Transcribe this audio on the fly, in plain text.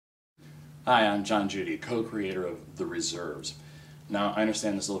Hi, I'm John Judy, co-creator of The Reserves. Now, I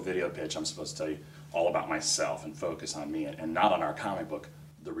understand this little video pitch, I'm supposed to tell you all about myself and focus on me and not on our comic book,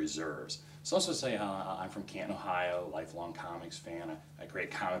 The Reserves. So I'm supposed to tell you how I'm from Canton, Ohio, lifelong comics fan. I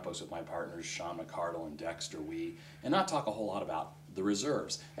create comic books with my partners, McArdle and Dexter, and not talk a whole lot about The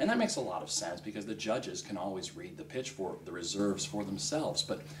Reserves. And that makes a lot of sense because the judges can always read the pitch for The Reserves for themselves.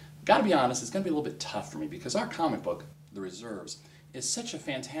 But gotta be honest, it's gonna be a little bit tough for me because our comic book, The Reserves, is such a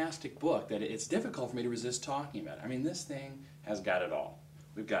fantastic book that it's difficult for me to resist talking about it. I mean, this thing has got it all.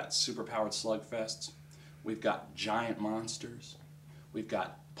 We've got superpowered slugfests, we've got giant monsters, we've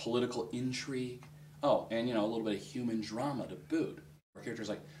got political intrigue, oh, and a little bit of human drama to boot. Our characters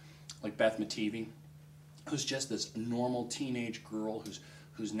like Beth Mativi, who's just this normal teenage girl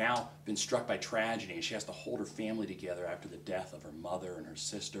who's now been struck by tragedy and she has to hold her family together after the death of her mother and her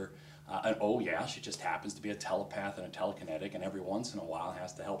sister. And oh yeah, she just happens to be a telepath and a telekinetic and every once in a while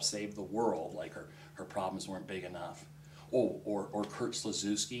has to help save the world like her problems weren't big enough. Oh, or Kurt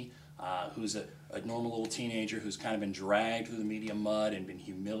Slazewski, who's a normal little teenager who's kind of been dragged through the media mud and been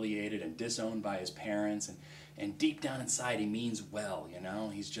humiliated and disowned by his parents, and deep down inside he means well,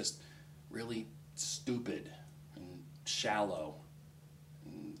 he's just really stupid and shallow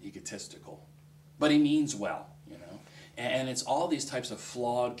and egotistical. But he means well, And it's all these types of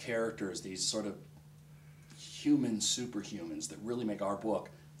flawed characters, these sort of human superhumans that really make our book,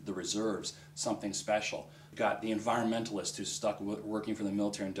 The Reserves, something special. You've got the environmentalist who's stuck working for the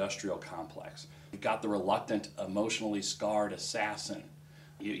military-industrial complex. You've got the reluctant, emotionally scarred assassin.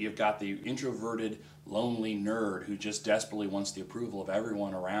 You've got the introverted, lonely nerd who just desperately wants the approval of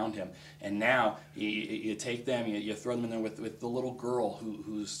everyone around him. And now you take them, you throw them in there with the little girl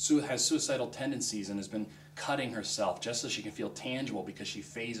who has suicidal tendencies and has been cutting herself just so she can feel tangible because she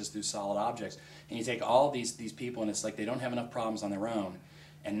phases through solid objects. And you take all these people and it's like they don't have enough problems on their own,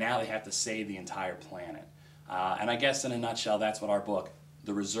 and now they have to save the entire planet. And I guess in a nutshell, that's what our book,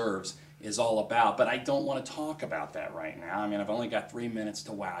 The Reserves, is all about. But I don't want to talk about that right now. I mean, I've only got 3 minutes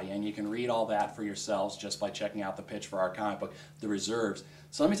to wow you, and you can read all that for yourselves just by checking out the pitch for our comic book, The Reserves.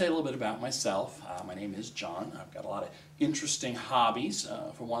 So let me tell you a little bit about myself. My name is John. I've got a lot of interesting hobbies.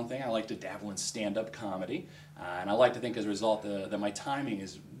 For one thing, I like to dabble in stand-up comedy, and I like to think as a result that my timing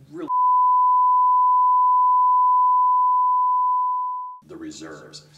is really The Reserves.